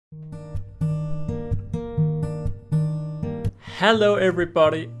Hello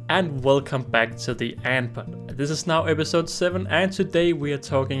everybody and welcome back to the Ant Pod. This is now episode 7 and today we are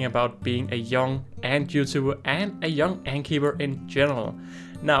talking about being a young ant YouTuber and a young ant keeper in general.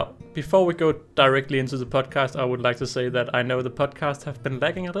 Now, before we go directly into the podcast, I would like to say that I know the podcast have been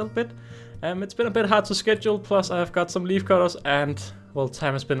lagging a little bit. It's been a bit hard to schedule, plus I have got some leaf cutters and, well,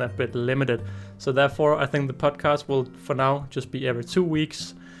 time has been a bit limited. So therefore, I think the podcast will, for now, just be every 2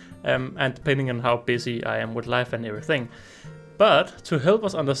 weeks, and depending on how busy I am with life and everything. But to help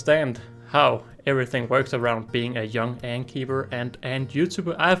us understand how everything works around being a young ant keeper and ant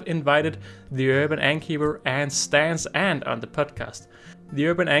YouTuber, I've invited TheUrbanAntKeeper and Stan's Ant on the podcast.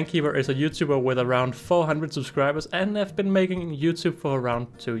 TheUrbanAntKeeper is a YouTuber with around 400 subscribers and have been making YouTube for around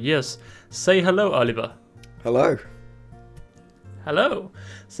 2 years. Say hello, Oliver. Hello. Hello.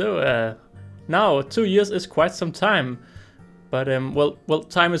 So now 2 years is quite some time, but well,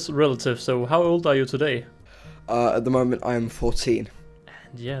 time is relative. So how old are you today? At the moment, I am 14.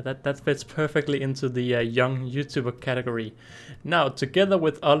 And yeah, that fits perfectly into the young YouTuber category. Now, together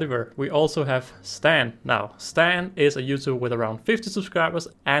with Oliver, we also have Stan. Now, Stan is a YouTuber with around 50 subscribers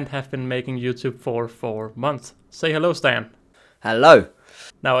and have been making YouTube for 4 months. Say hello, Stan. Hello.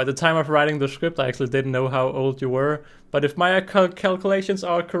 Now, at the time of writing the script, I actually didn't know how old you were, but if my calculations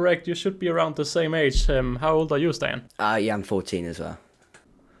are correct, you should be around the same age. How old are you, Stan? Yeah, I'm 14 as well.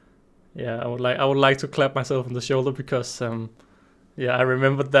 Yeah, I would like to clap myself on the shoulder because yeah, I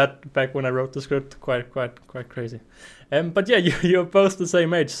remembered that back when I wrote the script. Quite crazy. But yeah, you're both the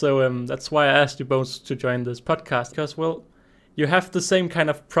same age, so that's why I asked you both to join this podcast, because well, you have the same kind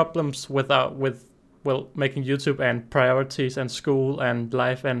of problems with making YouTube and priorities and school and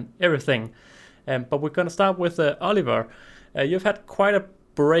life and everything. But we're gonna start with Oliver. You've had quite a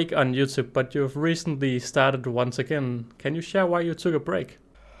break on YouTube, but you've recently started once again. Can you share why you took a break?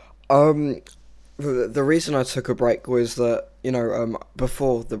 The reason I took a break was that,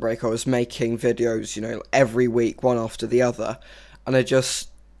 before the break I was making videos, every week, one after the other, and I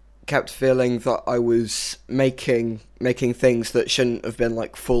just kept feeling that I was making things that shouldn't have been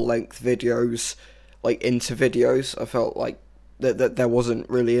like full-length videos, like into videos. I felt like that there wasn't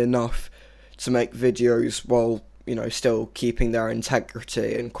really enough to make videos while, still keeping their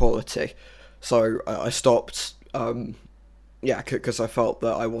integrity and quality. So I stopped, because I felt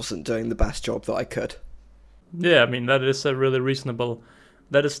that I wasn't doing the best job that I could. Yeah, I mean, that is a really reasonable.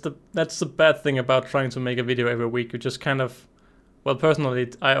 That's the bad thing about trying to make a video every week. You just kind of, well,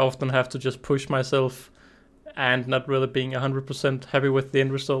 personally, I often have to just push myself and not really being 100% happy with the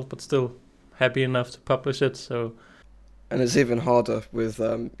end result, but still happy enough to publish it. So, and it's even harder with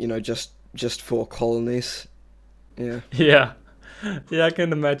just 4 colonies. Yeah. Yeah, I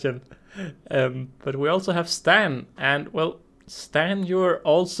can imagine. But we also have Stan, and well, Stan, you're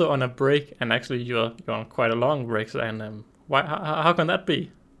also on a break, and actually you're on quite a long break. And why? How can that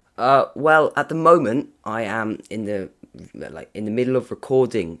be? Well, at the moment, I am in the middle of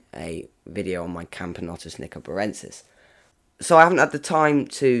recording a video on my Camponotus nicobarensis. So I haven't had the time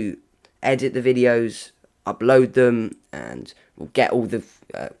to edit the videos, upload them, and get all the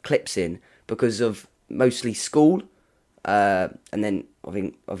clips in because of mostly school, and then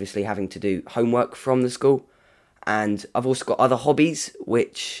obviously having to do homework from the school. And I've also got other hobbies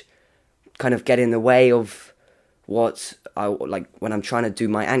which kind of get in the way of what I like when I'm trying to do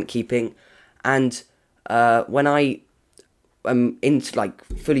my ant keeping. And when I am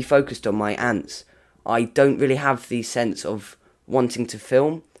fully focused on my ants, I don't really have the sense of wanting to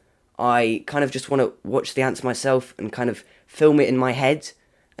film. I kind of just want to watch the ants myself and kind of film it in my head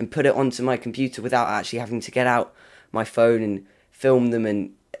and put it onto my computer without actually having to get out my phone and film them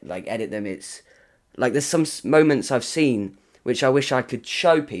and edit them. It's like there's some moments I've seen which I wish I could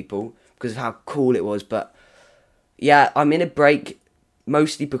show people because of how cool it was. But yeah, I'm in a break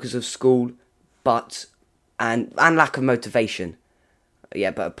mostly because of school, and lack of motivation.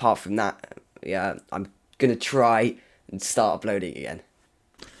 Yeah, but apart from that, yeah, I'm gonna try and start uploading again.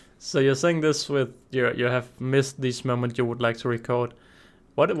 So you're saying this with you have missed these moments you would like to record.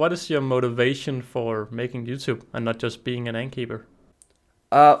 What is your motivation for making YouTube and not just being an ant keeper?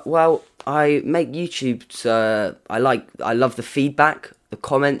 Well, I make YouTube. I love the feedback, the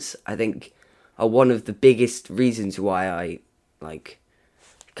comments. I think are one of the biggest reasons why I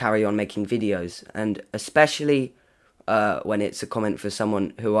carry on making videos, and especially when it's a comment for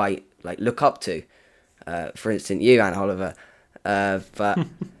someone who I look up to. For instance, you, Aunt Oliver. But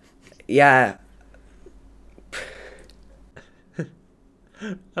yeah.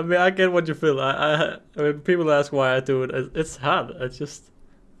 I mean, I get what you feel. I when people ask why I do it, it's hard.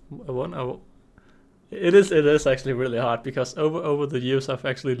 It is actually really hard because over the years I've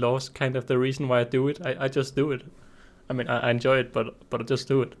actually lost kind of the reason why I do it. I just do it. I mean, I enjoy it, but I just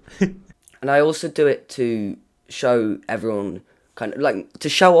do it. And I also do it to show everyone, kind of like to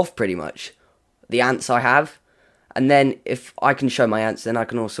show off pretty much the ants I have. And then if I can show my ants, then I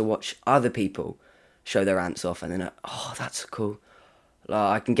can also watch other people show their ants off. And then, oh, that's cool.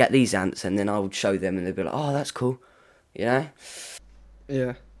 Like, I can get these ants and then I would show them and they'd be like, oh, that's cool. You know?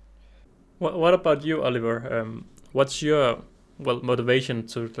 Yeah. What about you, Oliver? What's your motivation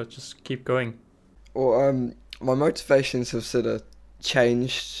to just keep going? Well, my motivations have sort of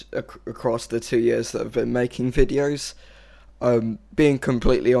changed across the 2 years that I've been making videos. Being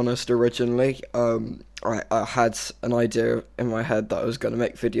completely honest, originally, I had an idea in my head that I was going to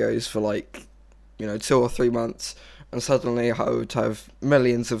make videos for 2 or 3 months, and suddenly I would have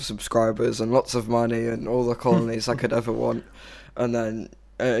millions of subscribers and lots of money and all the colonies I could ever want. And then,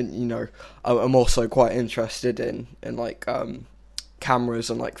 I'm also quite interested in cameras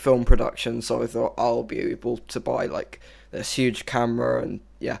and film production, so I thought I'll be able to buy this huge camera and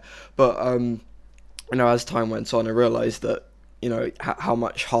yeah. But as time went on, I realised that how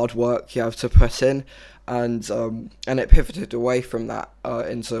much hard work you have to put in, and it pivoted away from that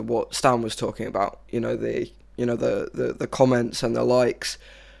into what Stan was talking about. The comments and the likes,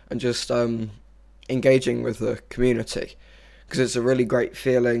 and just engaging with the community, because it's a really great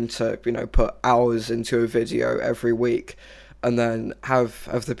feeling to put hours into a video every week, and then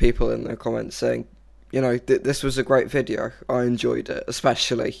have the people in the comments saying, this was a great video, I enjoyed it,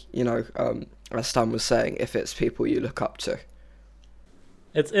 especially as Stan was saying, if it's people you look up to.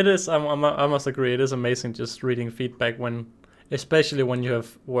 It is. I must agree. It is amazing just reading feedback especially when you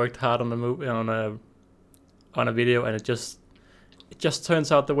have worked hard on a movie, on a video, and it just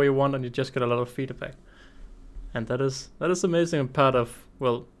turns out the way you want, and you just get a lot of feedback. And that is amazing part of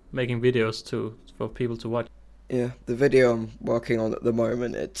making videos for people to watch. Yeah, the video I'm working on at the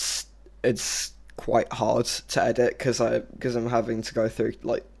moment, it's quite hard to edit because I'm having to go through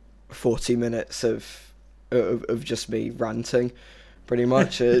 40 minutes of just me ranting, pretty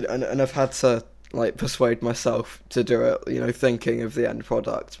much, and I've had to persuade myself to do it, thinking of the end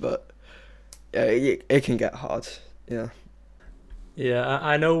product, but yeah, it can get hard. Yeah. Yeah,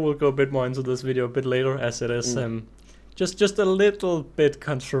 I know we'll go a bit more into this video a bit later, as it is just a little bit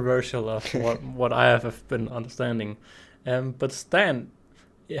controversial of what I have been understanding. But Stan,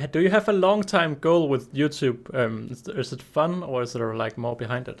 do you have a long time goal with YouTube? Is it fun, or is there more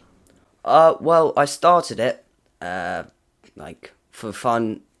behind it? Well, I started it for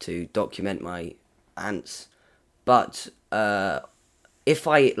fun, to document my ants, but if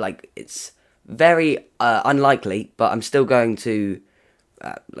I it's very unlikely, but I'm still going to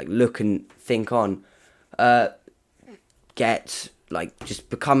look and think on have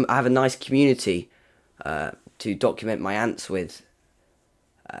a nice community to document my ants with,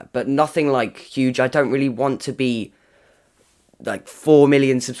 but nothing huge. I don't really want to be 4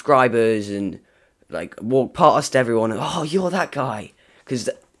 million subscribers and walk past everyone and, oh, you're that guy, because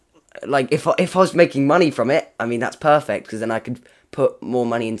if I was making money from it, I mean, that's perfect, because then I could put more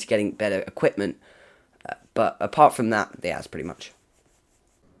money into getting better equipment, but apart from that, yeah, that's pretty much.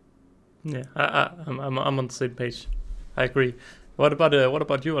 Yeah, I'm on the same page. I agree. What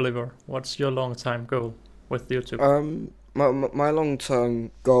about you, Oliver? What's your long time goal with YouTube? My long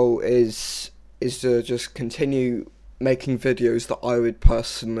term goal is to just continue making videos that I would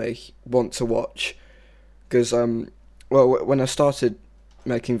personally want to watch, because when I started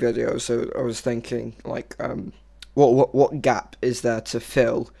making videos, so I was thinking what gap is there to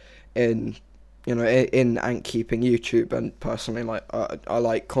fill in ant keeping YouTube, and personally I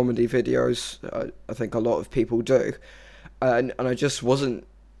like comedy videos. I think a lot of people do, and I just wasn't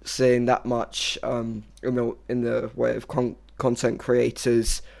seeing that much in the way of content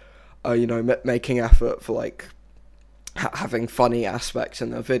creators making effort for having funny aspects in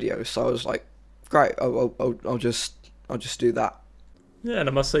their videos. So I was like, great, I'll just do that. Yeah, and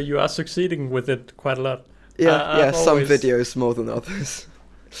I must say you are succeeding with it quite a lot. Yeah, some videos more than others.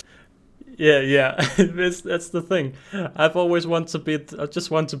 Yeah, that's the thing. I've always I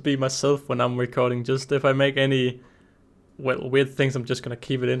just want to be myself when I'm recording. Just if I make any weird things, I'm just gonna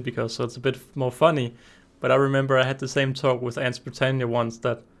keep it in because it's a bit more funny. But I remember I had the same talk with Ants Britannia once,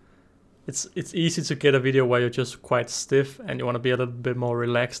 that it's easy to get a video where you're just quite stiff and you want to be a little bit more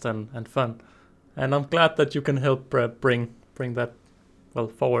relaxed and fun. And I'm glad that you can help bring that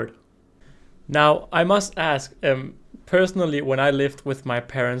forward. Now, I must ask, personally, when I lived with my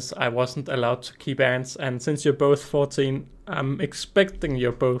parents, I wasn't allowed to keep ants, and since you're both 14, I'm expecting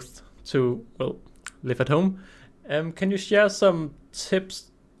you both to, live at home. Can you share some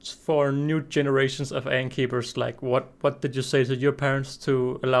tips for new generations of ant keepers? What did you say to your parents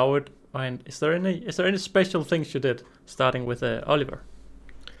to allow it, And is there any special things you did starting with Oliver?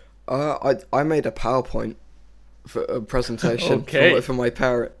 I made a PowerPoint for a presentation Okay. for my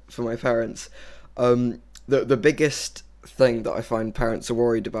parents. The biggest thing that I find parents are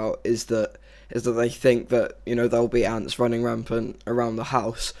worried about is that they think that, you know, there'll be ants running rampant around the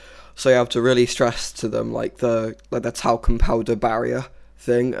house. So you have to really stress to them like the talcum powder barrier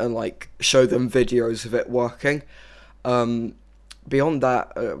thing, and like show them videos of it working. Beyond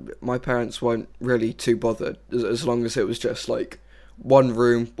that, my parents weren't really too bothered as long as it was just like one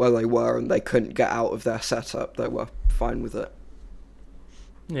room where they were and they couldn't get out of their setup. They were fine with it.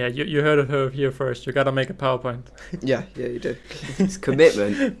 Yeah, you heard it here first. You gotta make a PowerPoint. Yeah, you do. It's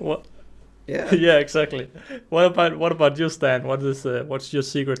commitment. What? Yeah. Yeah, exactly. What about you, Stan? What's your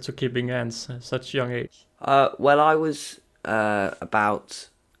secret to keeping ants at such young age? Well, I was about,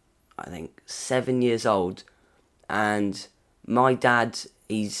 I think, 7 years old, and my dad,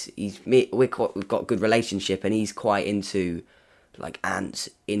 we've got a good relationship, and he's quite into like ants,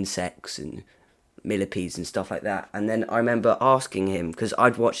 insects, and millipedes and stuff like that. And then I remember asking him, because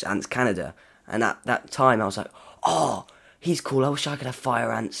I'd watched Ants Canada, and at that time I was like, oh, he's cool. I wish I could have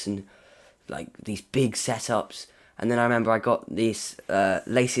fire ants and like these big setups. And then I remember I got this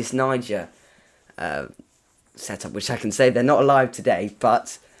Lasius niger setup, which I can say they're not alive today,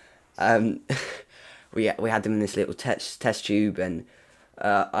 but we had them in this little test tube, and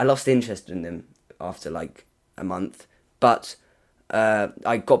I lost interest in them after like a month, but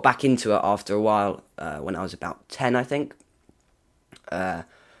I got back into it after a while when I was about 10, I think,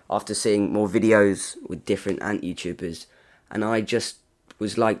 after seeing more videos with different ant YouTubers, and I just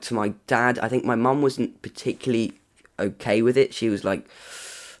was like to my dad, I think my mum wasn't particularly okay with it. She was like,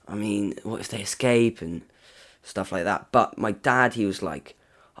 I mean, what if they escape and stuff like that, but my dad, he was like,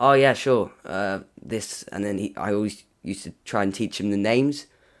 oh yeah, sure, this, and then I always used to try and teach him the names,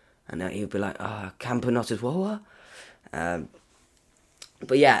 and he would be like, Camponotus wawa.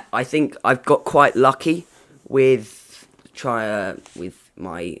 But yeah, I think I've got quite lucky with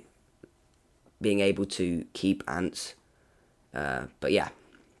my being able to keep ants. But yeah.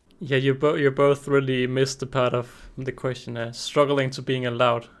 Yeah, you both really missed the part of the question, struggling to being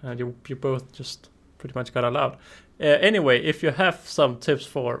allowed, and you both just pretty much got allowed. Anyway, if you have some tips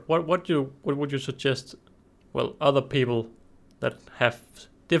for what would you suggest, well, other people that have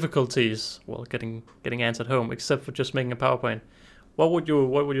difficulties, well, getting ants at home, except for just making a PowerPoint, what would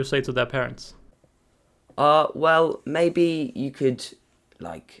you say to their parents? Well, maybe you could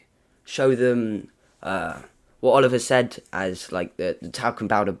like show them what Oliver said as like the talcum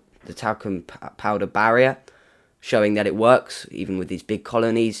powder barrier, showing that it works even with these big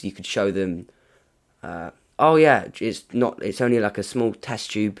colonies. You could show them, oh yeah, it's only like a small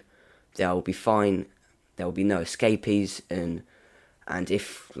test tube. They'll be fine. There will be no escapees, and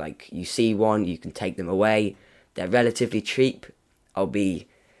if like you see one, you can take them away. They're relatively cheap. I'll be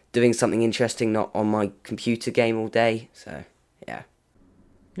doing something interesting, not on my computer game all day. So yeah.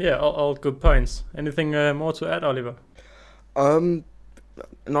 Yeah, all good points. Anything more to add, Oliver? Not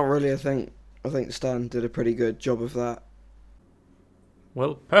really. I think Stan did a pretty good job of that.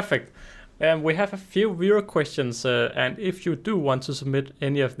 Well, perfect. We have a few viewer questions, and if you do want to submit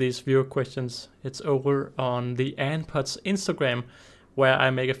any of these viewer questions, it's over on the AntPod's Instagram, where I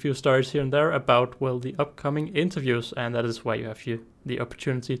make a few stories here and there about, well, the upcoming interviews, and that is where you have the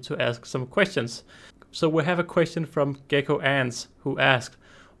opportunity to ask some questions. So we have a question from Gecko Ants, who asked,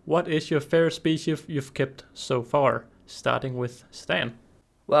 what is your favorite species you've kept so far? Starting with Stan.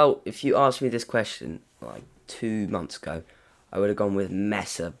 Well, if you asked me this question like 2 months ago, I would have gone with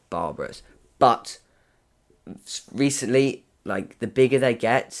Mesa barbarus. But recently, like the bigger they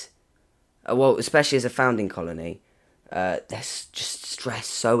get, well, especially as a founding colony, they're just stressed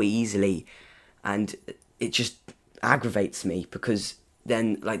so easily, and it just aggravates me, because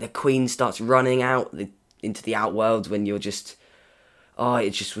then like the queen starts running out into the outworld when you're just, it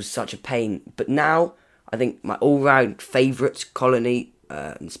just was such a pain. But now I think my all-round favourite colony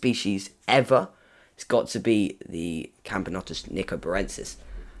and species ever has got to be the Camponotus nicobarensis,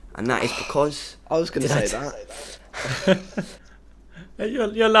 and that is because I was going to say that.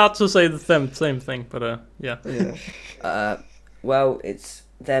 You're allowed to say the same thing, but yeah. Well, it's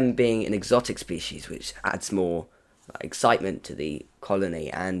them being an exotic species, which adds more excitement to the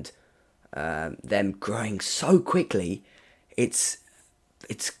colony, and them growing so quickly. It's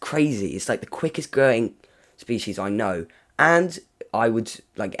crazy. It's like the quickest growing species I know, and I would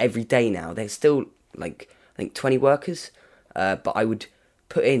like every day now. There's still like I think 20 workers, but I would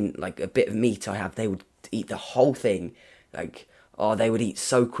put in like a bit of meat I have. They would eat the whole thing, like. Oh, they would eat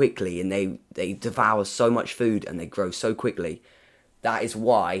so quickly, and they devour so much food, and they grow so quickly. That is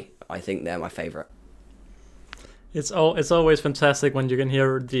why I think they're my favourite. It's always fantastic when you can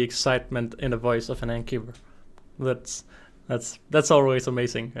hear the excitement in the voice of an antkeeper. That's always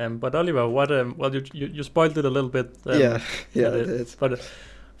amazing. But Oliver, what well you spoiled it a little bit. Yeah, I did.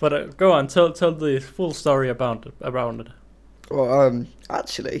 But go on, tell the full story about it. Well,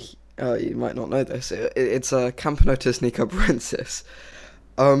 actually, you might not know this. It's a Camponotus nicobarensis.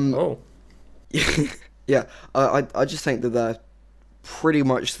 Oh. Yeah, I just think that they're pretty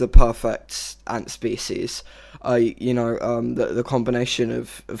much the perfect ant species. The combination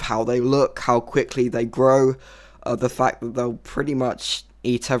of how they look, how quickly they grow, the fact that they'll pretty much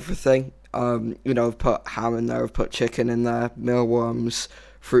eat everything. I've put ham in there, I've put chicken in there, mealworms,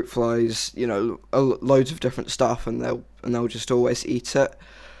 fruit flies, loads of different stuff, and they'll just always eat it.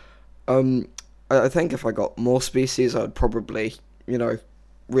 I think if I got more species, I'd probably,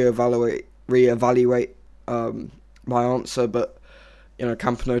 reevaluate my answer, but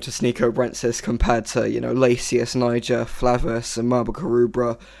Camponotus nicobarensis compared to Lasius niger, Flavus, and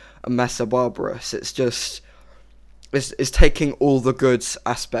Merbicorubra, and Mesobarbarus, it's taking all the good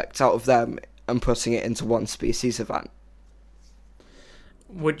aspects out of them and putting it into one species of ant.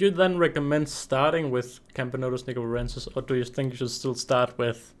 Would you then recommend starting with Camponotus nicobarensis, or do you think you should still start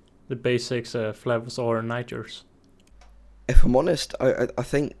with the basics, Flavus or Nigers? If I'm honest, I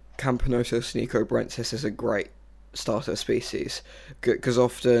think Camponotus nicobarensis is a great starter species, because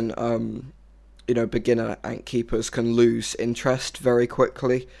often beginner ant keepers can lose interest very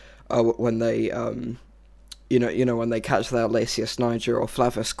quickly when they when they catch their Lasius niger or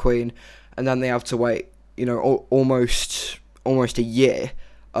Flavus queen, and then they have to wait almost a year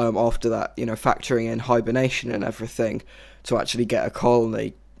after that, factoring in hibernation and everything, to actually get a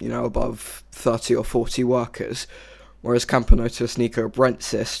colony above 30 or 40 workers. Whereas Camponotus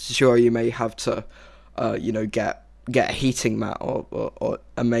nicobarensis, sure, you may have to get a heating mat or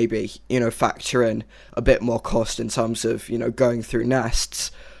and maybe factor in a bit more cost in terms of going through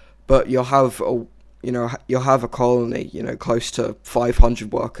nests, but you'll have a colony close to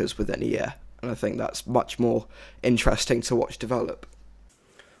 500 workers within a year, and I think that's much more interesting to watch develop.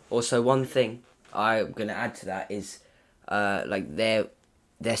 Also, one thing I'm going to add to that is they're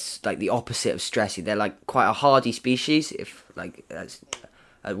like the opposite of stressy. They're like quite a hardy species, if like that's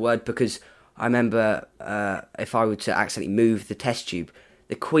a word, because I remember if I were to accidentally move the test tube,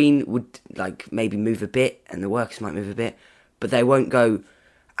 the queen would like maybe move a bit and the workers might move a bit, but they won't go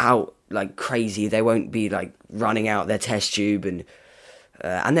out like crazy. They won't be like running out their test tube, and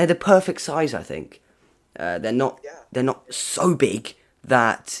they're the perfect size, I think. They're not so big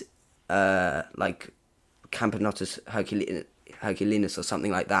that like Camponotus herculinus or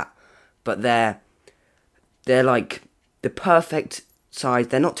something like that, but they're like the perfect size.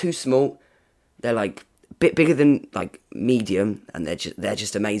 They're not too small. They're like a bit bigger than like medium, and they're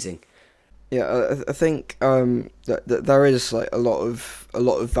just amazing. Yeah, I think that there is like a lot of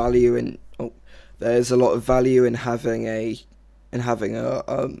value in. There's a lot of value in having a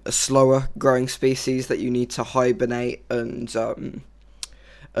slower growing species that you need to hibernate and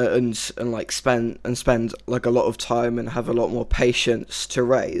like spend like a lot of time and have a lot more patience to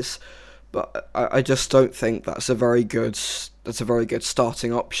raise. But I just don't think that's a very good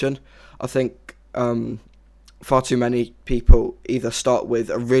starting option. I think far too many people either start with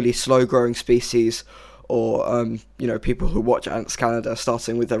a really slow growing species, or people who watch Ants Canada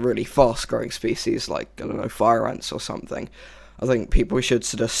starting with a really fast growing species like, I don't know, fire ants or something. I think people should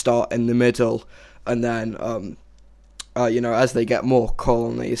sort of start in the middle, and then as they get more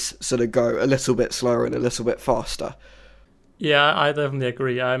colonies, sort of go a little bit slower and a little bit faster. Yeah, I definitely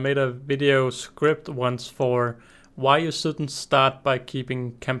agree. I made a video script once for why you shouldn't start by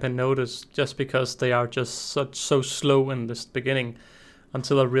keeping Camponotus, just because they are just so slow in this beginning,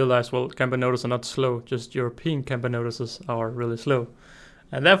 until I realized, well, Camponotus are not slow, just European Camponotuses are really slow.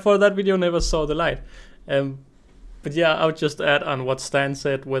 And therefore that video never saw the light. But yeah, I would just add on what Stan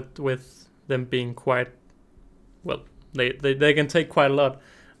said with them being quite, well, they can take quite a lot.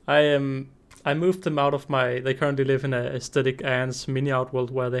 I moved them out of they currently live in a aesthetic ants mini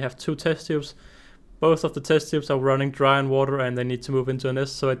outworld where they have 2 test tubes. Both of the test tubes are running dry in water and they need to move into a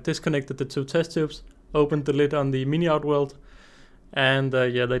nest, so I disconnected the 2 test tubes, opened the lid on the mini outworld, and they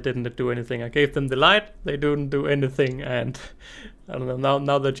didn't do anything. I gave them the light, they didn't do anything, and I don't know,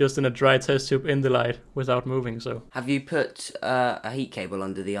 now they're just in a dry test tube in the light without moving. So Have you put a heat cable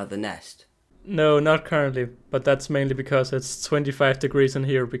under the other nest? No, not currently, but that's mainly because it's 25 degrees in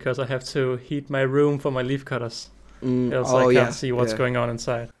here, because I have to heat my room for my leaf cutters. Else I can't see what's going on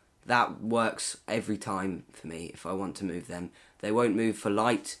inside. That works every time for me if I want to move them. They won't move for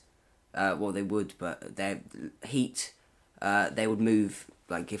light. Well, they would, but their heat they would move.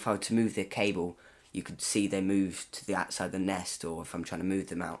 Like if I were to move their cable, you could see they move to the outside of the nest, or if I'm trying to move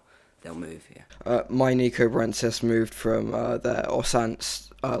them out, they'll move. Yeah. My Nicobrensis moved from their Orsant's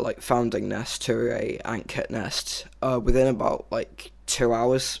founding nest to a antkit nest within about 2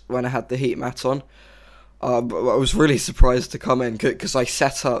 hours when I had the heat mat on. But I was really surprised to come in because I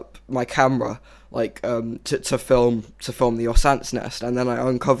set up my camera to film the Orsant's nest, and then I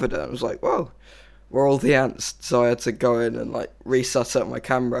uncovered it and I was like, whoa, where are all the ants? So I had to go in and reset up my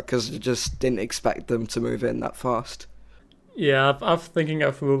camera because I just didn't expect them to move in that fast. Yeah, I'm thinking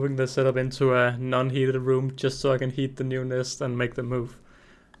of moving the setup into a non-heated room just so I can heat the new nest and make them move.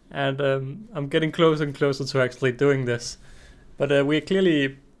 And I'm getting closer and closer to actually doing this. But we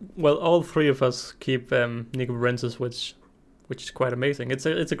clearly, well, all three of us keep Nicobarensis, which is quite amazing. It's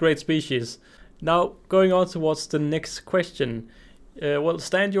a great species. Now, going on towards the next question. Well,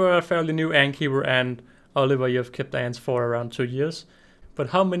 Stan, you are a fairly new ant keeper, and Oliver, you've kept ants for around 2 years. But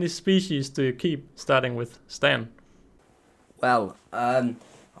how many species do you keep, starting with Stan? Well,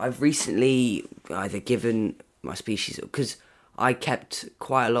 I've recently either given my species, because I kept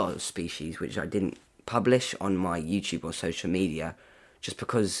quite a lot of species which I didn't publish on my YouTube or social media, just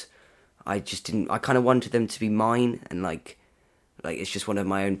because I kind of wanted them to be mine, and like it's just one of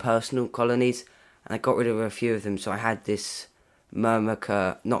my own personal colonies, and I got rid of a few of them. So I had this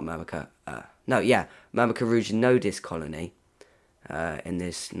Myrmica ruginodis colony in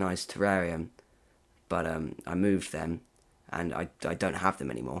this nice terrarium, but I moved them, and I don't have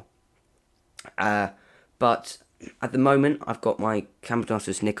them anymore. But at the moment, I've got my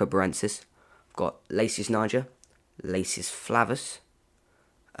Camponotus nicobarensis, I've got Lasius niger, Lasius flavus,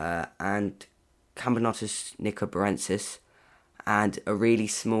 and Camponotus nicobarensis, and a really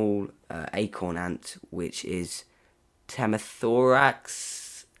small acorn ant, which is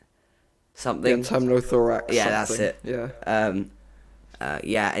Temnothorax something. Yeah, Temnothorax. Yeah, something. That's it.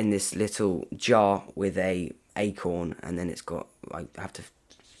 Yeah. In this little jar with a acorn, and then I have to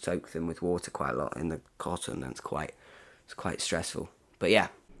soak them with water quite a lot in the cotton, and it's quite stressful. But yeah.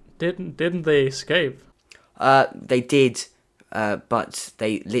 Didn't they escape? They did, but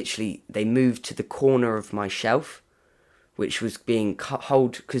they moved to the corner of my shelf, which was being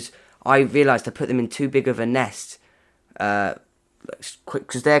hold, because I realised I put them in too big of a nest,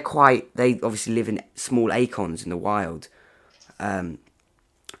 because they obviously live in small acorns in the wild, and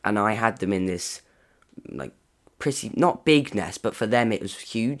I had them in this pretty, not big nest, but for them it was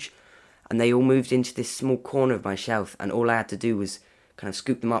huge, and they all moved into this small corner of my shelf, and all I had to do was kind of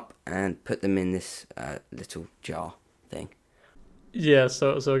scoop them up and put them in this little jar thing. Yeah,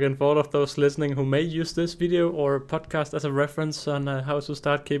 so again, for all of those listening who may use this video or podcast as a reference on how to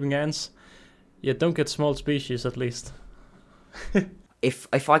start keeping ants, yeah, don't get small species at least.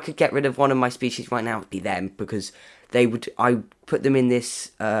 If I could get rid of one of my species right now, it'd be them, because I put them in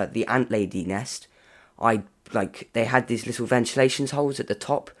this the ant lady nest. They had these little ventilation holes at the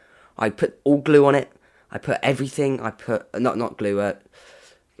top. I put all glue on it. I put everything. I put not glue,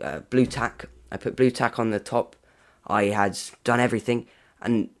 blue tack. I put blue tack on the top. I had done everything,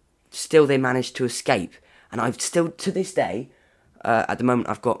 and still they managed to escape. And I've still, to this day, at the moment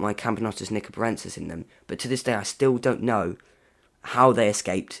I've got my Camponotus nicobarensis in them, but to this day I still don't know how they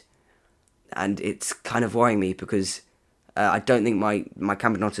escaped, and it's kind of worrying me, because I don't think my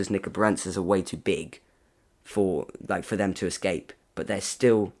Camponotus nicobarensis are way too big for them to escape, but they're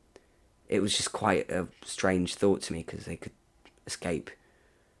still. It was just quite a strange thought to me, because they could escape,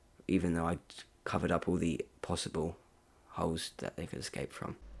 even though I'd covered up all the possible holes that they could escape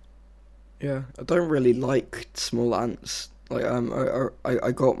from. Yeah, I don't really like small ants.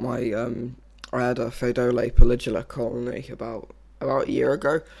 I got my I had a Phaedolae polygula colony about a year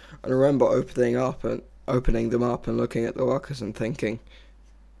ago, and I remember opening them up and looking at the workers and thinking,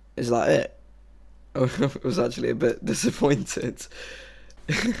 is that it? I was actually a bit disappointed.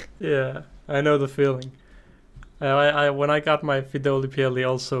 Yeah, I know the feeling. When I got my Phaedolae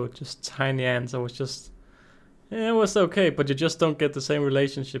also also tiny ants, I was just, it was okay, but you just don't get the same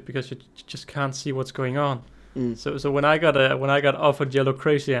relationship because you just can't see what's going on. Mm. So when I got offered yellow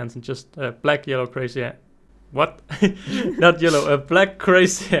crazy ants and just black yellow crazy ants, what? Not yellow, black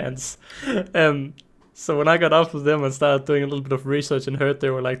crazy ants. So when I got offered them and started doing a little bit of research and heard they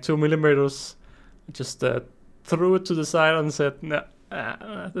were like 2 millimeters, I just threw it to the side and said, nah,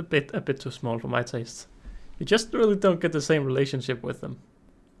 a bit too small for my taste. You just really don't get the same relationship with them.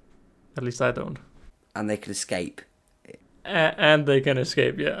 At least I don't. And they could escape. And they can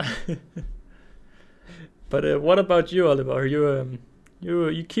escape, yeah. But what about you, Oliver?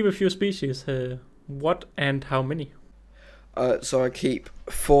 You keep a few species. What and how many? So I keep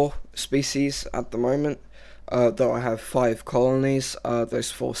 4 species at the moment. though I have 5 colonies.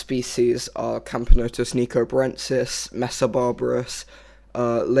 Those 4 species are Camponotus nicobarensis, Mesa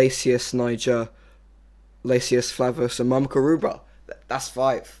Lasius niger, Lasius flavus, and Myrmica rubra. That's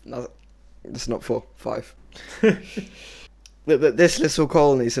 5. No, that's not 4. 5. This little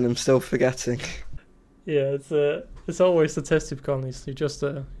colonies, and I'm still forgetting. Yeah, it's always the test tube colonies. You just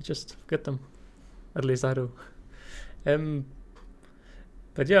forget them. At least I do.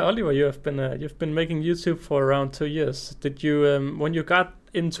 But yeah, Oliver, you've been making YouTube for around 2 years. Did you when you got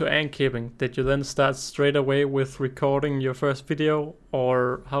into ant keeping, did you then start straight away with recording your first video,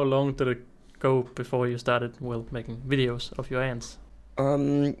 or how long did it go before you started making videos of your ants?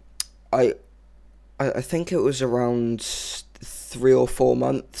 I think it was around 3 or 4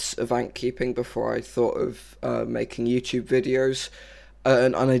 months of ant keeping before I thought of making YouTube videos,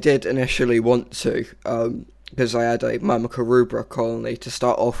 and I did initially want to, because I had a Myrmica rubra colony to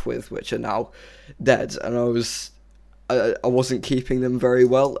start off with, which are now dead, and I wasn't keeping them very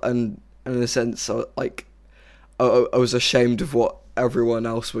well, and in a sense, I was ashamed of what everyone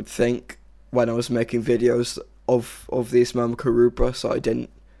else would think when I was making videos of these Myrmica rubra, so I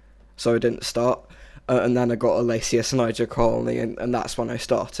didn't start. And then I got a Lasius niger colony, and that's when I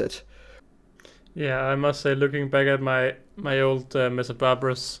started. Yeah, I must say, looking back at my old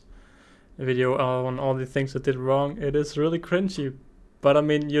Mesobarbarus video on all the things I did wrong, it is really cringy. But I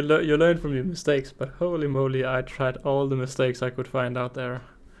mean, you learn from your mistakes. But holy moly, I tried all the mistakes I could find out there.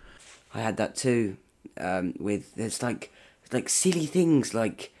 I had that too. With there's like silly things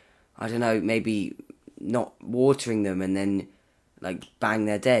like, I don't know, maybe not watering them and then like bang,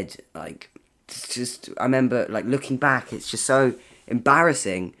 they're dead. Like, it's just, I remember like looking back, it's just so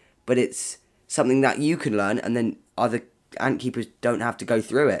embarrassing, but it's something that you can learn, and then other ant keepers don't have to go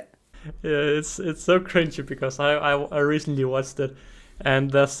through it. Yeah, it's so cringy because I recently watched it,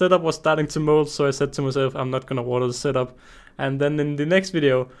 and the setup was starting to mold, so I said to myself, I'm not gonna water the setup. And then in the next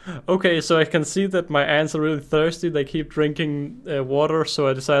video, okay, so I can see that my ants are really thirsty, they keep drinking water, so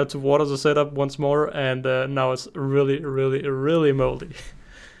I decided to water the setup once more, and now it's really, really, really moldy.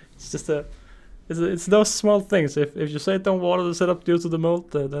 It's just it's those small things. If you say don't water the setup due to the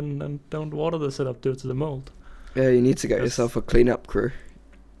mold, then don't water the setup due to the mold. Yeah, you need to get yourself a cleanup crew.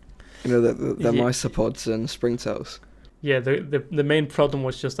 You know, the Yeah. mysopods and springtails. Yeah, the main problem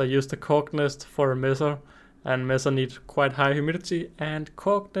was just I used a cork nest for a mesa, and mesa need quite high humidity, and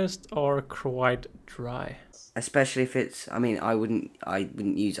cork nests are quite dry. Especially if it's, I mean, I wouldn't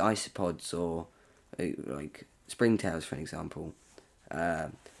use isopods or like springtails, for example,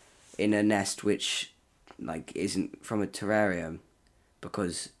 in a nest which like isn't from a terrarium,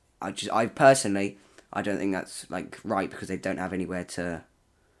 because I personally, I don't think that's like right, because they don't have anywhere to,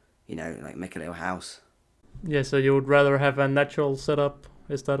 you know, like make a little house. Yeah, so you would rather have a natural setup?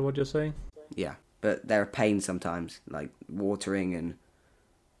 Is that what you're saying? Yeah, but they're a pain sometimes, like watering and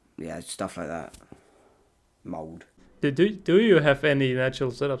stuff like that. Mold. Do you have any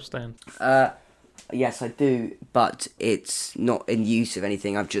natural setup stand? Yes, I do, but it's not in use of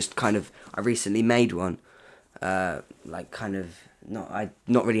anything. I recently made one. Like kind of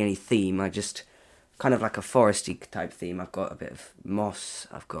not really any theme. I just kind of like a foresty type theme. I've got a bit of moss.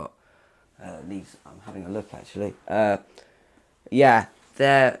 I've got leaves. I'm having a look actually. Yeah,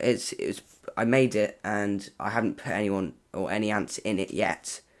 there it's. I made it, and I haven't put anyone or any ants in it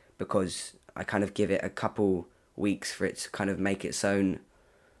yet, because I kind of give it a couple weeks for it to kind of make its own,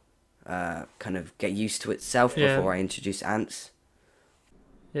 kind of get used to itself before I introduce ants.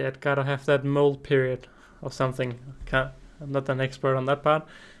 Yeah, it gotta have that mold period or something. I'm not an expert on that part,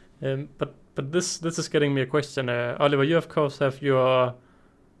 but this is getting me a question. Oliver, you of course have your.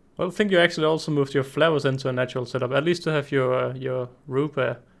 Well, I think you actually also moved your flowers into a natural setup, at least to have your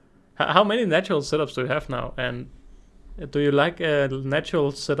rubra. How many natural setups do you have now? And do you like a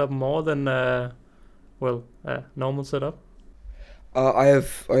natural setup more than normal setup? I have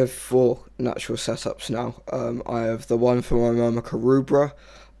 4 natural setups now. I have the one for my Myrmica rubra,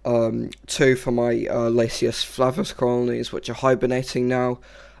 2 for my Lasius flavus colonies, which are hibernating now,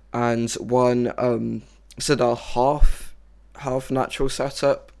 and one half natural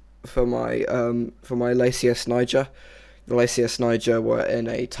setup for my Lasius niger. The Lasius niger were in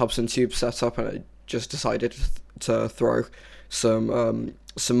a tubs and tubes setup, and I just decided to throw some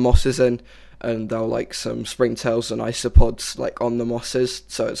mosses in, and they'll like some springtails and isopods like on the mosses,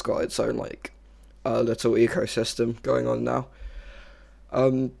 so it's got its own like little ecosystem going on now.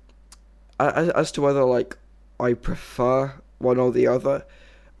 As to whether like I prefer one or the other,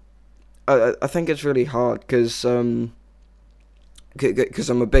 I think it's really hard because I'm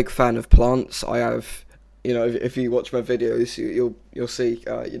a big fan of plants. I have you know, if you watch my videos, you'll see,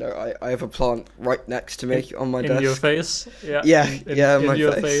 you know, I have a plant right next to me on my desk. In your face? Yeah. Yeah, in my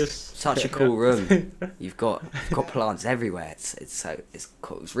your face. Such a cool room. You've got plants everywhere. It's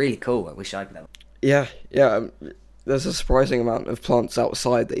cool. It's really cool. I wish I could have. Yeah. There's a surprising amount of plants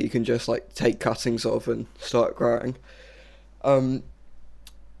outside that you can just like take cuttings of and start growing.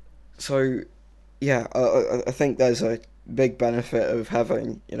 So, yeah, I think there's a big benefit of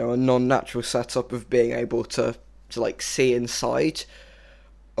having, you know, a non-natural setup, of being able to like see inside.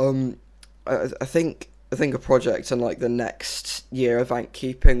 I think a project in like the next year of ant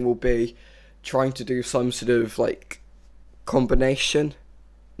keeping will be trying to do some sort of like combination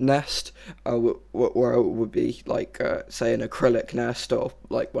nest, where it would be like say an acrylic nest, or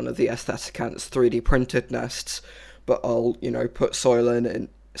like one of the aesthetic ants 3D printed nests, but I'll, you know, put soil in and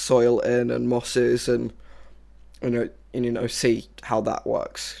mosses, and you know see how that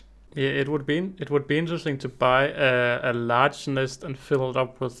works. Yeah, it would be interesting to buy a large nest and fill it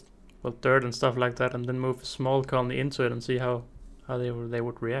up with dirt and stuff like that, and then move a small colony into it and see how they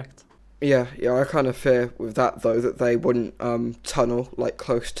would react. Yeah, I kind of fear with that though that they wouldn't tunnel like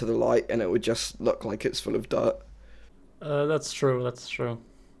close to the light, and it would just look like it's full of dirt. That's true.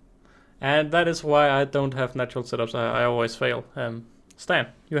 And that is why I don't have natural setups. I always fail. Stan,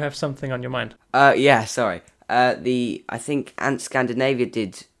 you have something on your mind? Yeah, sorry. I think Ant Scandinavia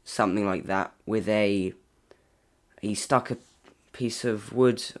did something like that with he stuck a piece of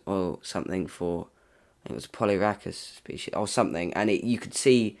wood or something for, I think it was Polyrhacus species or something, and you could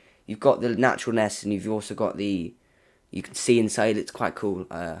see, you've got the natural nest and you've also got you can see inside. It's quite cool.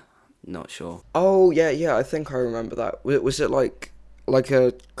 Not sure. Oh yeah, I think I remember that. Was it like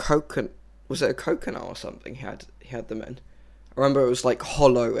a coconut? Was it a coconut or something? He had them in. I remember it was like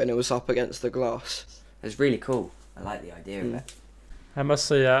hollow and it was up against the glass. It was really cool. I like the idea of it. I must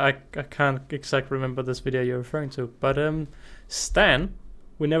say, I can't exactly remember this video you're referring to, but Stan,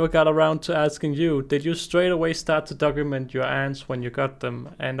 we never got around to asking you, did you straight away start to document your ants when you got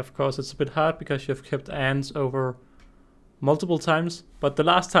them? And of course it's a bit hard because you've kept ants over multiple times, but the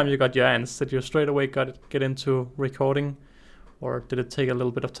last time you got your ants, did you straight away get into recording, or did it take a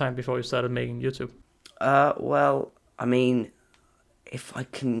little bit of time before you started making YouTube? Well, I mean, if I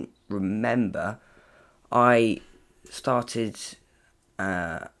can remember, I started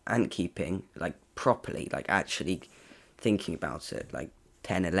ant keeping like properly, like actually thinking about it, like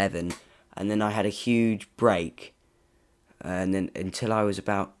 10, 11, and then I had a huge break, and then until I was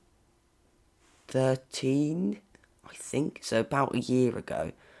about 13, I think. So about a year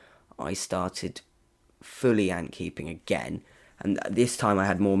ago, I started fully ant keeping again, and this time I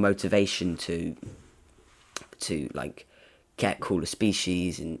had more motivation to like get cooler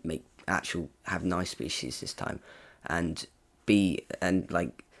species and have nice species this time, and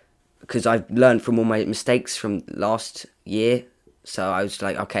like, because I've learned from all my mistakes from last year, so I was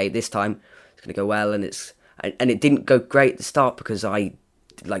like, okay, this time it's gonna go well, and it didn't go great at the start because I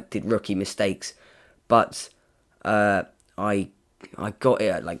did rookie mistakes, but I got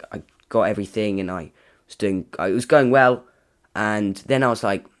it, like I got everything, and it was going well, and then I was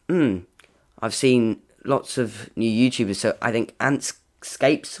like, I've seen lots of new YouTubers, so I think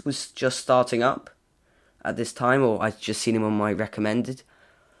Antscapes was just starting up at this time, or I'd just seen him on my recommended,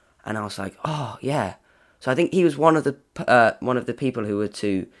 and I was like, oh yeah. So I think he was one of the people who were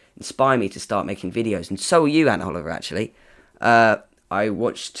to inspire me to start making videos, and so were you, Ant Oliver. Actually, I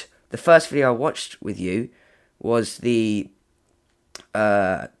watched the first video I watched with you was the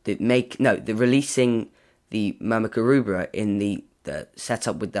releasing the Myrmecorubra in the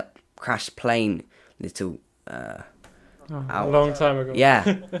setup with that crashed plane little a long time ago.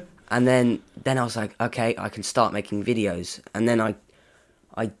 Yeah. And then I was like, okay, I can start making videos. And then I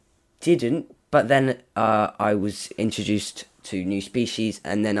didn't, but then I was introduced to new species,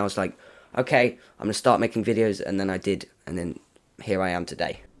 and then I was like, okay, I'm gonna start making videos, and then I did, and then here I am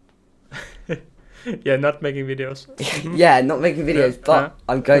today. Yeah, not making videos. Yeah, not making videos, but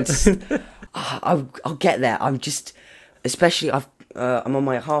I'm going to. I'll get there. I'm just, especially I'm on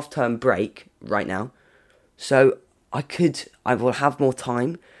my half-term break right now, so I will have more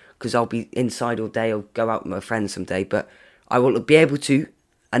time because I'll be inside all day. I'll go out with my friends someday, but I will be able to.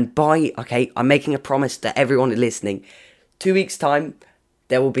 And I'm making a promise to everyone listening. 2 weeks time,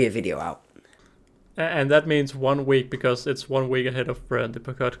 there will be a video out. And that means 1 week, because it's 1 week ahead of the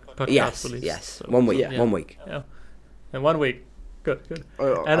podcast release. Yes, so, 1 week. Yeah. 1 week. Yeah, and 1 week. Good. And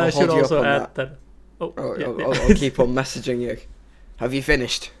I'll I should hold you also up on add that. I'll keep on messaging you. Have you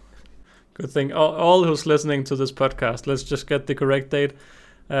finished? Good thing. All who's listening to this podcast, let's just get the correct date.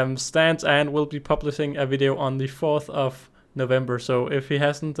 Stan's Ant will be publishing a video on the 4th of November. So if he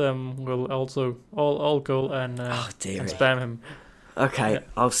hasn't, we'll also all go and spam him. Okay, Yeah.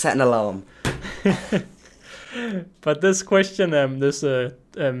 I'll set an alarm. But this question,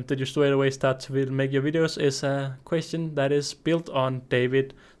 did you straight away start to make your videos, is a question that is built on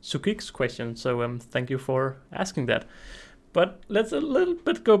David Sukik's question. So thank you for asking that. But let's a little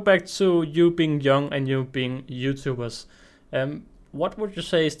bit go back to you being young and you being YouTubers. What would you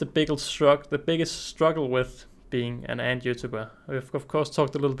say is the biggest struggle with being an ant YouTuber? We've of course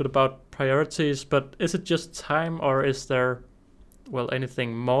talked a little bit about priorities, but is it just time, or is there, well,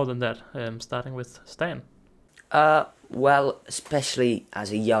 anything more than that? Starting with Stan. Well, especially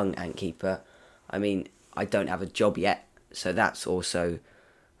as a young ant keeper, I mean, I don't have a job yet, so that's also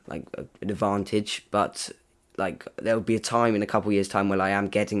like an advantage. But like, there'll be a time in a couple of years' time when I am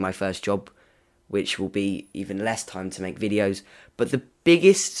getting my first job, which will be even less time to make videos. But the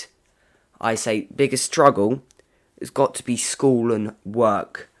biggest struggle has got to be school and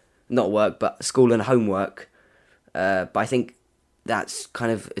work. Not work, but school and homework. But I think that's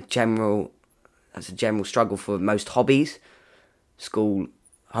kind of a general struggle for most hobbies. School,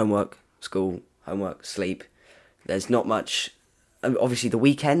 homework, sleep. There's not much, obviously the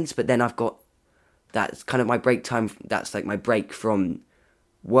weekends, but then I've got, that's kind of my break time. That's like my break from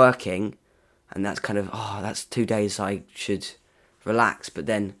working, and that's kind of, that's 2 days I should relax, but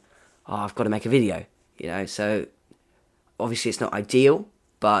then, I've got to make a video, so obviously it's not ideal,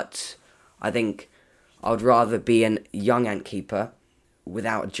 but I think I would rather be a young ant keeper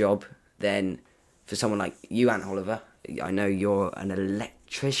without a job than for someone like you, Ant Oliver. I know you're an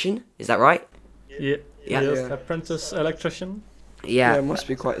electrician, is that right? Yeah. Yeah. Apprentice electrician. Yeah. Yeah, it must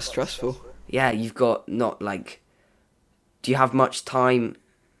be quite stressful. Yeah, you've got do you have much time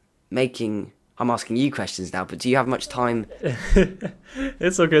making, I'm asking you questions now, but do you have much time?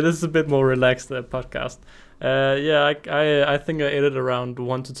 It's okay, this is a bit more relaxed podcast. I think I edit around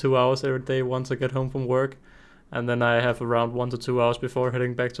 1 to 2 hours every day once I get home from work, and then I have around 1 to 2 hours before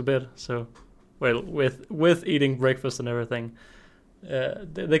heading back to bed. So, well, with eating breakfast and everything.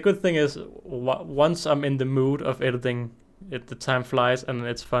 The good thing is, once I'm in the mood of editing, the time flies and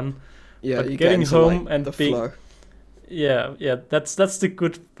it's fun. Yeah, but you getting get into, home like, and the being flow. Yeah, that's the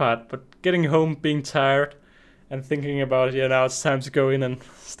good part. But getting home, being tired, and thinking about now it's time to go in and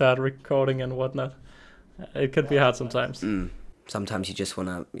start recording and whatnot, it can be hard sometimes. Sometimes you just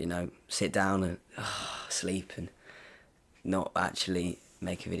want to, sit down and sleep and not actually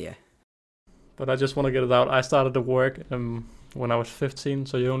make a video. But I just want to get it out. I started to work when I was 15,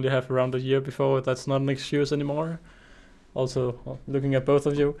 so you only have around a year before. That's not an excuse anymore. Also, looking at both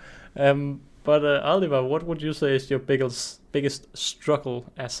of you. But Oliver, what would you say is your biggest struggle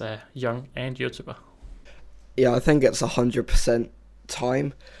as a young ant YouTuber? Yeah, I think it's 100%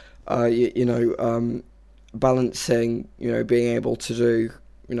 time. Balancing, being able to do,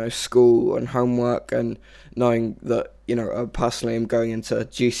 school and homework, and knowing that, personally I'm going into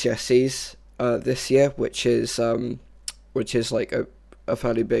GCSEs this year, which is like a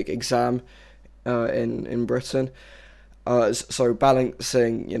fairly big exam in Britain. So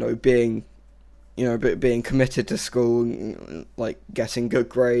balancing, being committed to school, like getting good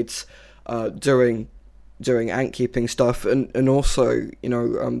grades, doing ant keeping stuff, and also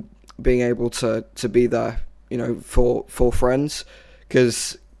being able to be there, for friends,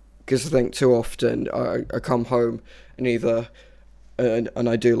 because I think too often I come home and either and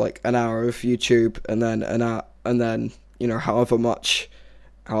I do like an hour of YouTube and then an hour, and then however much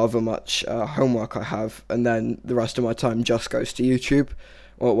homework I have, and then the rest of my time just goes to YouTube.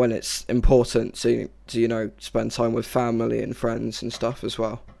 Or when it's important to spend time with family and friends and stuff as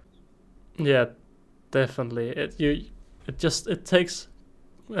well. Yeah, definitely. It takes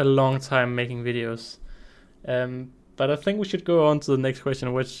a long time making videos. But I think we should go on to the next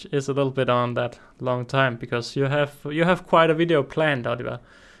question, which is a little bit on that long time, because you have quite a video planned, Oliver.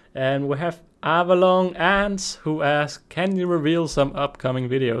 And we have Avalon Ants who asks, can you reveal some upcoming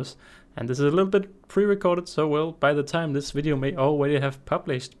videos? And this is a little bit pre-recorded, so by the time this video may already have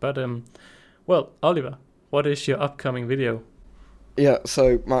published. But Oliver, what is your upcoming video? Yeah,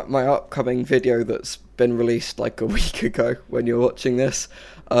 so my upcoming video that's been released like a week ago when you're watching this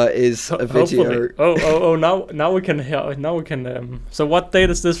is a video. Hopefully. Now we can hear. Now we can. So what date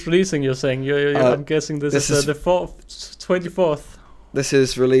is this releasing? You're saying I'm guessing this is the 24th. This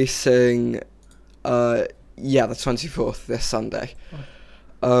is releasing. The 24th, this Sunday.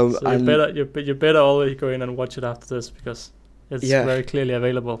 So you better already go in and watch it after this, because it's very clearly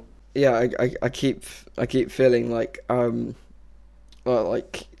available. Yeah, I keep feeling like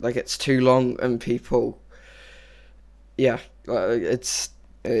it's too long, and people, it's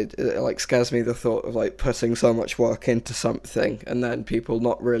it like scares me, the thought of like putting so much work into something and then people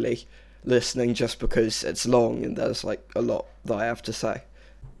not really listening just because it's long and there's like a lot that I have to say.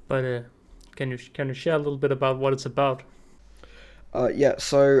 But can you share a little bit about what it's about? Yeah,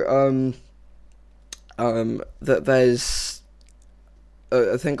 so that there's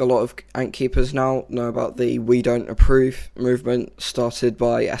I think a lot of ant keepers now know about the We Don't Approve movement started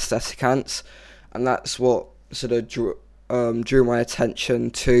by aesthetic ants, and that's what sort of drew my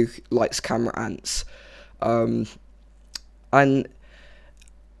attention to lights camera ants. And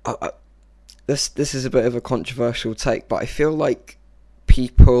this is a bit of a controversial take, but I feel like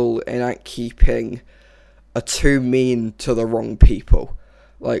people in ant keeping are too mean to the wrong people.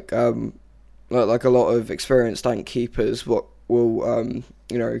 Like a lot of experienced ant keepers will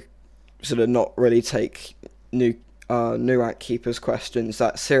sort of not really take new ant keepers' questions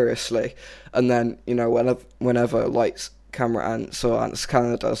that seriously, and then whenever lights camera ants or Ants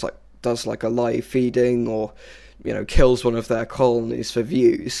Canada does like a live feeding or kills one of their colonies for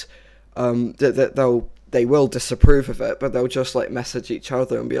views, they will disapprove of it, but they'll just like message each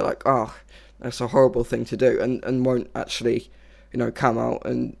other and be like, oh, that's a horrible thing to do, and won't actually come out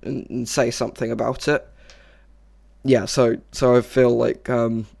and say something about it. Yeah, so I feel like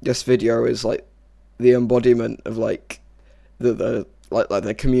this video is like the embodiment of like the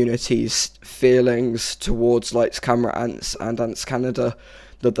community's feelings towards lights camera ants and Ants Canada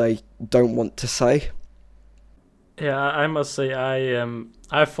that they don't want to say. Yeah, I must say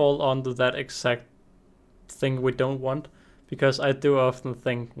I fall onto that exact thing we don't want, because I do often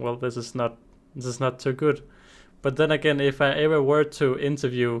think, well, this is not too good. But then again, if I ever were to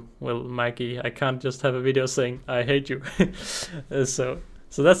interview, well, Mikey, I can't just have a video saying I hate you. So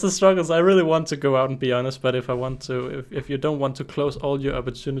that's the struggles. I really want to go out and be honest, but if you don't want to close all your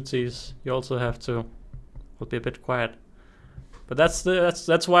opportunities, you also have to be a bit quiet. But that's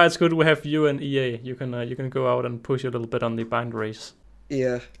why it's good we have you and EA. You can go out and push a little bit on the boundaries.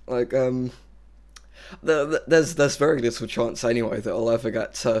 Yeah, like there's very little chance anyway that I'll ever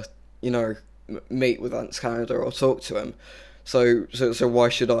get to meet with Ants Canada or talk to him. So why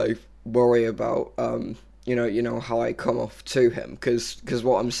should I worry about how I come off to him? Because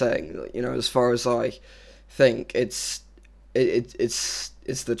what I'm saying, as far as I think, it's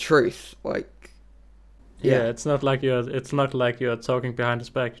the truth. Like, yeah, it's not like you're talking behind his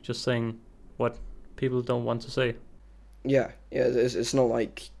back. You're just saying what people don't want to say. Yeah, it's not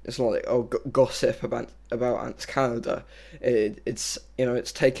like gossip about Ants Canada. It's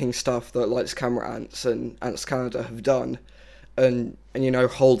taking stuff that Lights Camera Ants and Ants Canada have done, and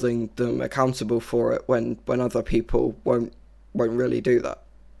holding them accountable for it when other people won't really do that.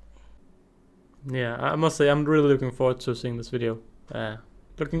 Yeah, I must say I'm really looking forward to seeing this video.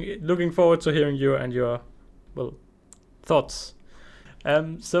 Looking forward to hearing you and your thoughts.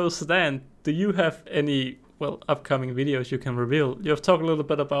 So Sedan, do you have any upcoming videos you can reveal? You have talked a little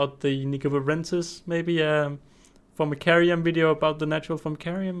bit about the Nicobarensis, maybe Formicarium video about the natural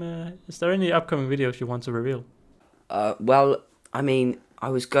Formicarium. Is there any upcoming videos you want to reveal? Well, I mean, I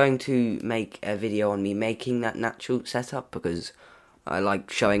was going to make a video on me making that natural setup because I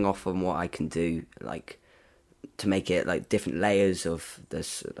like showing off on what I can do, like to make it like different layers of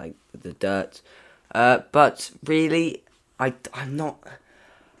this, like the dirt. But really, I'm not.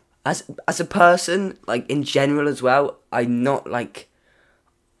 As a person, like in general as well, I'm not like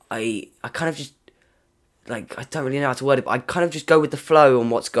I kind of just like I don't really know how to word it, but I kind of just go with the flow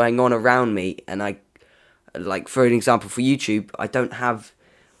on what's going on around me, and I like, for an example, for YouTube,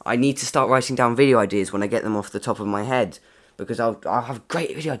 I need to start writing down video ideas when I get them off the top of my head, because I'll have a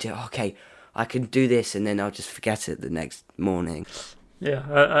great video idea. Okay, I can do this, and then I'll just forget it the next morning. Yeah,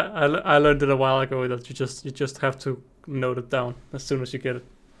 I learned it a while ago that you just have to note it down as soon as you get it,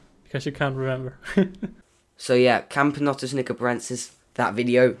 because you can't remember. So yeah, Camponotus nicobarensis, that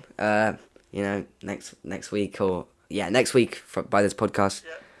video, next week next week by this podcast.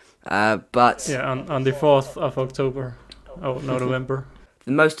 Yeah. But yeah, on the 4th of October. Oh no, November.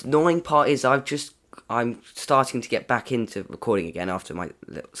 The most annoying part is I'm starting to get back into recording again after my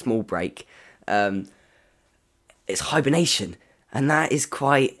little small break. It's hibernation, and that is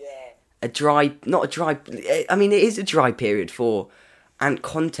quite it is a dry period for ant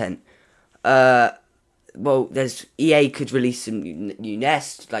content. Well, there's EA could release some new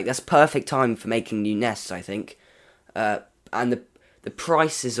nests. Like, that's perfect time for making new nests, I think. And the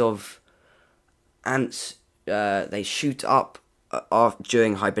prices of ants they shoot up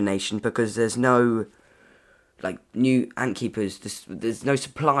during hibernation because there's no new ant keepers. There's no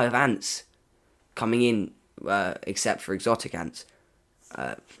supply of ants coming in except for exotic ants.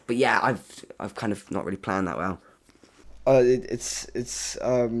 But yeah, I've kind of not really planned that well. It's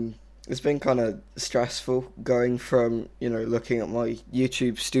been kind of stressful going from, looking at my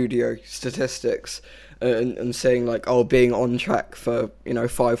YouTube studio statistics and saying like, oh, being on track for,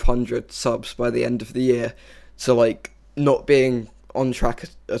 500 subs by the end of the year, to like not being on track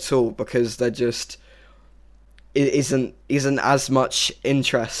at all, because there just isn't as much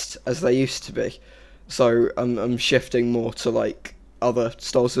interest as there used to be. So I'm shifting more to like other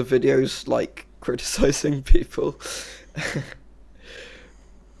styles of videos, like criticizing people.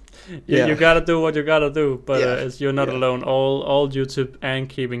 You gotta do what you gotta do, but you're not Yeah. alone. All YouTube and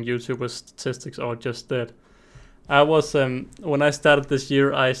keeping YouTuber statistics are just that. I was when I started this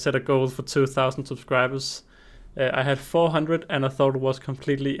year, I set a goal for 2,000 subscribers. I had 400, and I thought it was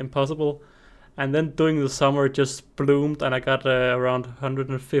completely impossible. And then during the summer, it just bloomed, and I got around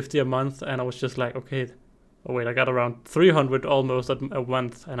 150 a month, and I was just like, okay, oh wait, I got around 300 almost a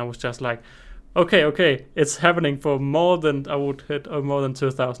month, and I was just like, okay, it's happening for more than I would hit, or more than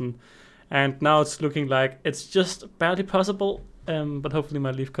 2,000. And now it's looking like it's just barely possible, but hopefully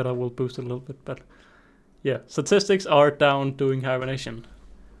my leaf cutter will boost it a little bit. But yeah, statistics are down doing hibernation.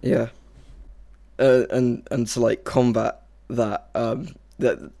 Yeah. And to like combat that,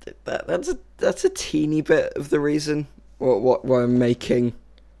 that's a teeny bit of the reason why I'm making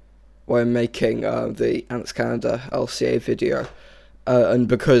the Ants Canada LCA video, and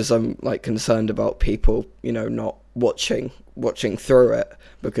because I'm like concerned about people not watching through it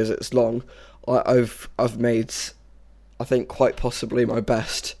because it's long. I've made, I think, quite possibly my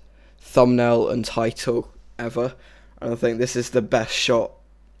best thumbnail and title ever, and I think this is the best shot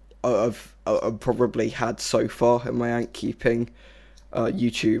I've probably had so far in my ant keeping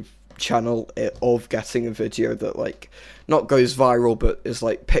YouTube channel, of getting a video that like not goes viral but is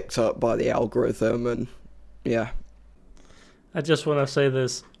like picked up by the algorithm. And yeah, I just want to say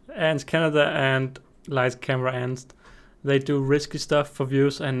this: Ants Canada and Light Camera Ants, they do risky stuff for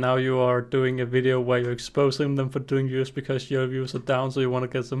views, and now you are doing a video where you're exposing them for doing views because your views are down, so you want to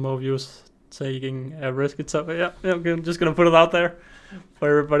get some more views taking a risky stuff. Yeah, I'm just gonna put it out there for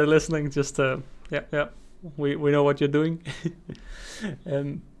everybody listening. Just we know what you're doing.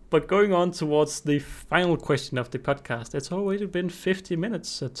 But going on towards the final question of the podcast, it's already been 50 minutes,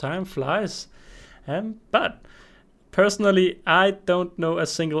 so time flies. But personally, I don't know a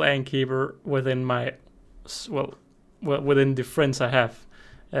single ant keeper within my, within the friends I have.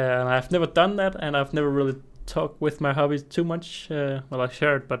 And I've never done that, and I've never really talked with my hobby too much. I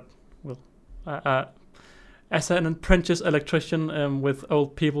share it, but as an apprentice electrician with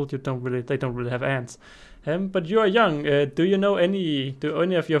old people, they don't really have ants. But you are young. Do any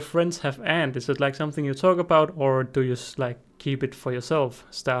of your friends have ants? Is it like something you talk about, or do you like keep it for yourself?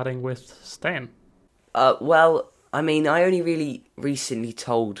 Starting with Stan. Well, I mean, I only really recently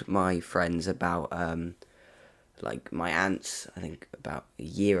told my friends about like my ants. I think about a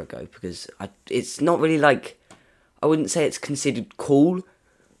year ago, because it's not really like, I wouldn't say it's considered cool.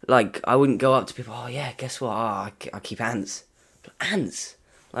 Like, I wouldn't go up to people, oh yeah, guess what? I keep ants. But ants,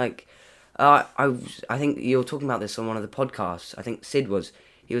 like. I think you were talking about this on one of the podcasts. I think Sid was.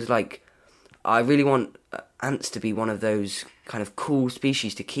 He was like, I really want ants to be one of those kind of cool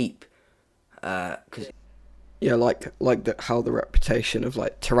species to keep. Cause yeah, like how the reputation of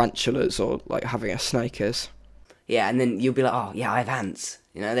like tarantulas or like having a snake is. Yeah, and then you'll be like, oh yeah, I have ants.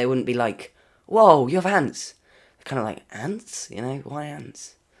 They wouldn't be like, whoa, you have ants. They're kind of like, ants? Why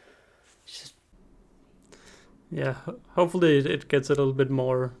ants? It's just. Yeah, hopefully it gets a little bit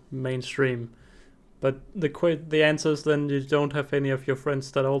more mainstream. But the answers, then you don't have any of your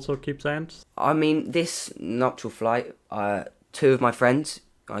friends that also keeps ants? I mean, this nocturnal flight, two of my friends,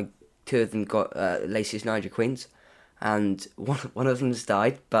 two of them got Lasius niger queens, and one of them's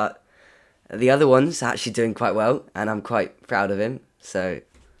died, but the other one's actually doing quite well, and I'm quite proud of him. So,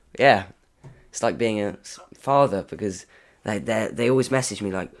 yeah, it's like being a father, because they always message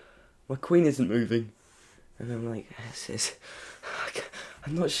me like, my queen isn't moving. And I'm like,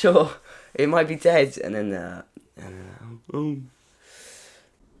 I'm not sure. It might be dead. And then,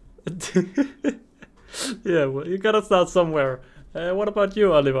 yeah, well, you gotta start somewhere. What about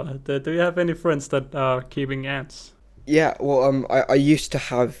you, Oliver? Do you have any friends that are keeping ants? Yeah, well, I used to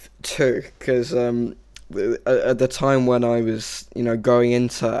have two, because at the time when I was, going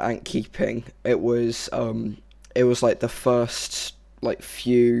into ant keeping, it was like the first like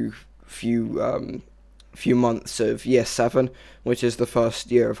few months of year 7, which is the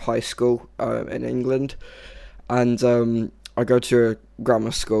first year of high school in England, and I go to a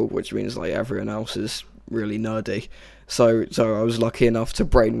grammar school, which means like everyone else is really nerdy. So I was lucky enough to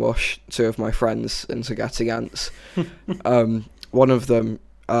brainwash two of my friends into getting ants. One of them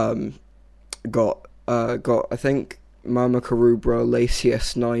got I think Myrmecarubra,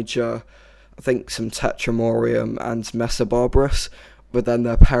 Lasius niger, I think some Tetramorium and Mesobarbarus, but then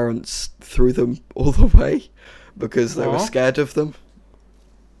their parents threw them all away because they were scared of them.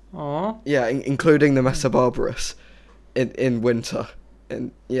 Aww. Yeah, including the Mesobarbarus in winter.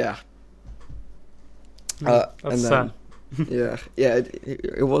 And yeah. That's and then, sad.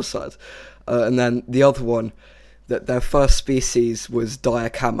 it was sad. And then the other one, that their first species was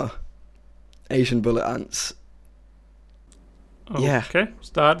Diacama, Asian bullet ants. Yeah. Okay,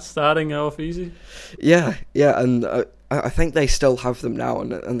 starting off easy. Yeah, and I think they still have them now,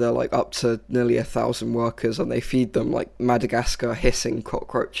 and they're like up to nearly 1,000 workers, and they feed them like Madagascar hissing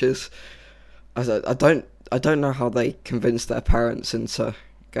cockroaches. I don't know how they convinced their parents into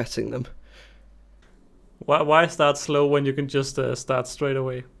getting them. Why start slow when you can just start straight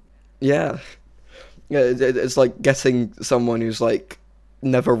away? Yeah, it's like getting someone who's like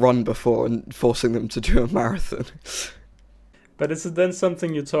never run before and forcing them to do a marathon. But is it then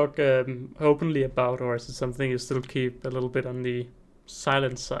something you talk openly about, or is it something you still keep a little bit on the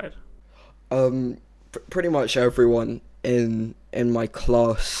silent side? Pretty much everyone in my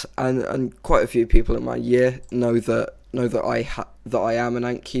class and quite a few people in my year know that I am an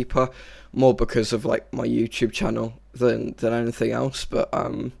ant keeper, more because of like my YouTube channel than anything else. But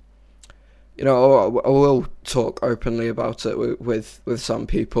I will talk openly about it with some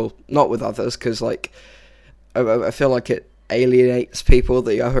people, not with others, because like I feel like it alienates people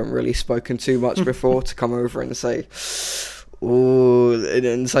that you haven't really spoken to much before to come over and say, ooh,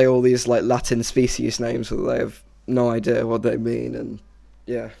 and say all these like Latin species names that they have no idea what they mean, and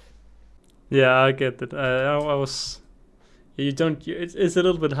yeah. Yeah, I get it. I was. It's a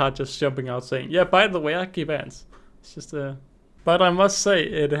little bit hard just jumping out saying, yeah, by the way, I keep ants. It's just But I must say,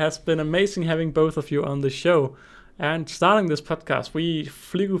 it has been amazing having both of you on the show. And starting this podcast, we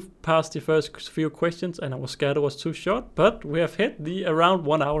flew past the first few questions, and I was scared it was too short, but we have hit the around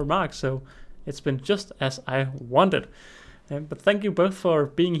 1 hour mark, so it's been just as I wanted. But thank you both for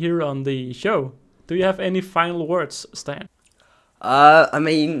being here on the show. Do you have any final words, Stan? I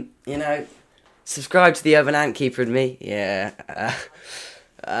mean, subscribe to the Urban Ant Keeper and me, yeah,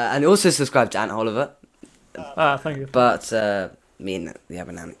 and also subscribe to Ant Oliver. Thank you. But me and the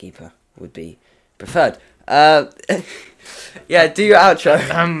Urban Ant Keeper would be preferred. Yeah, do your outro.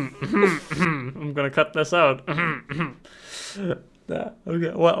 I'm gonna cut this out.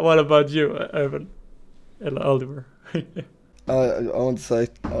 Okay. What about you, Urban? Oliver? I want to say,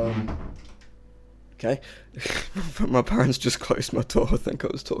 okay. My parents just closed my door. I think I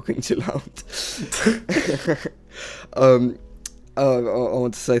was talking too loud. I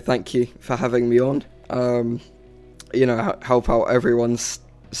want to say thank you for having me on. Help out everyone's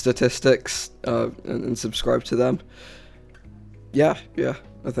statistics and subscribe to them. Yeah,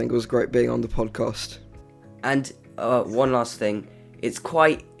 I think it was great being on the podcast. And one last thing, it's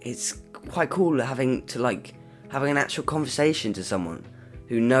quite cool having an actual conversation to someone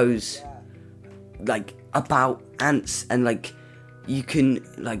who knows like about ants, and like you can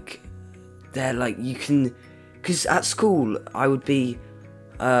because at school I would be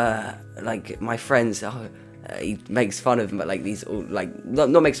like my friends. He makes fun of them, but like these all like not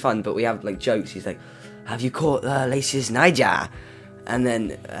makes fun, but we have like jokes. He's like, "Have you caught Lasius niger?" And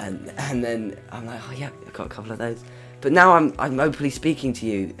then I'm like, "Oh yeah, I got a couple of those." But now I'm openly speaking to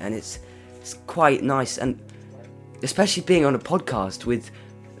you, and it's quite nice, and especially being on a podcast with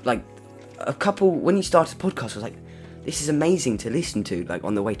like a couple. When you started the podcast, I was like, "This is amazing to listen to," like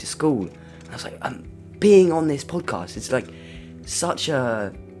on the way to school. And I was like, being on this podcast, it's like such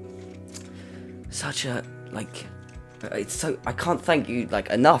a like, it's so, I can't thank you like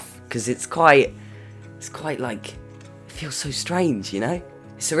enough, because it's quite like, it feels so strange, it's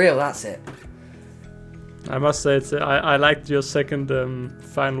surreal. That's it. I must say, I liked your second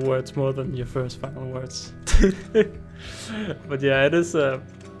final words more than your first final words. But yeah, it is.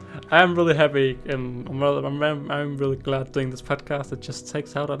 I'm really happy. I'm really glad doing this podcast. It just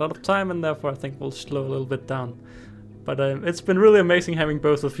takes out a lot of time, and therefore I think we'll slow a little bit down. But it's been really amazing having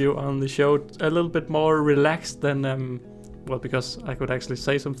both of you on the show. A little bit more relaxed than, because I could actually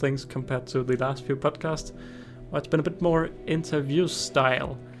say some things compared to the last few podcasts. Well, it's been a bit more interview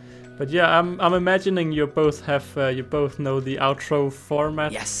style. But yeah, I'm imagining you both know the outro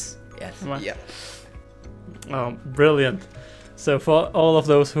format. Yes. Yeah. Oh, brilliant. So for all of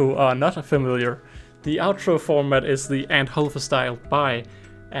those who are not familiar, the outro format is the Ant Oliver style bye.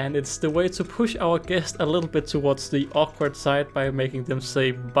 And it's the way to push our guest a little bit towards the awkward side by making them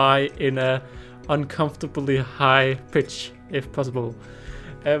say bye in a uncomfortably high pitch, if possible.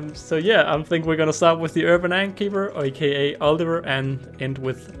 So yeah, I think we're gonna start with the Urban Ant Keeper, aka Oliver, and end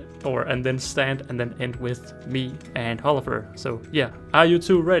with and then stand and then end with me and Oliver. So yeah, are you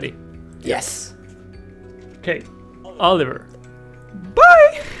two ready? Yes. Okay, Oliver,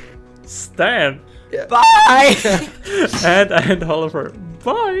 Bye. Stan, Bye. and Oliver,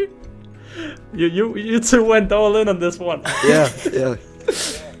 bye. You two went all in on this one. Yeah.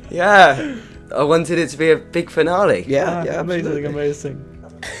 Yeah. I wanted it to be a big finale. Yeah, Amazing, absolutely. amazing.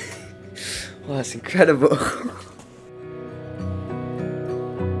 Well, that's incredible.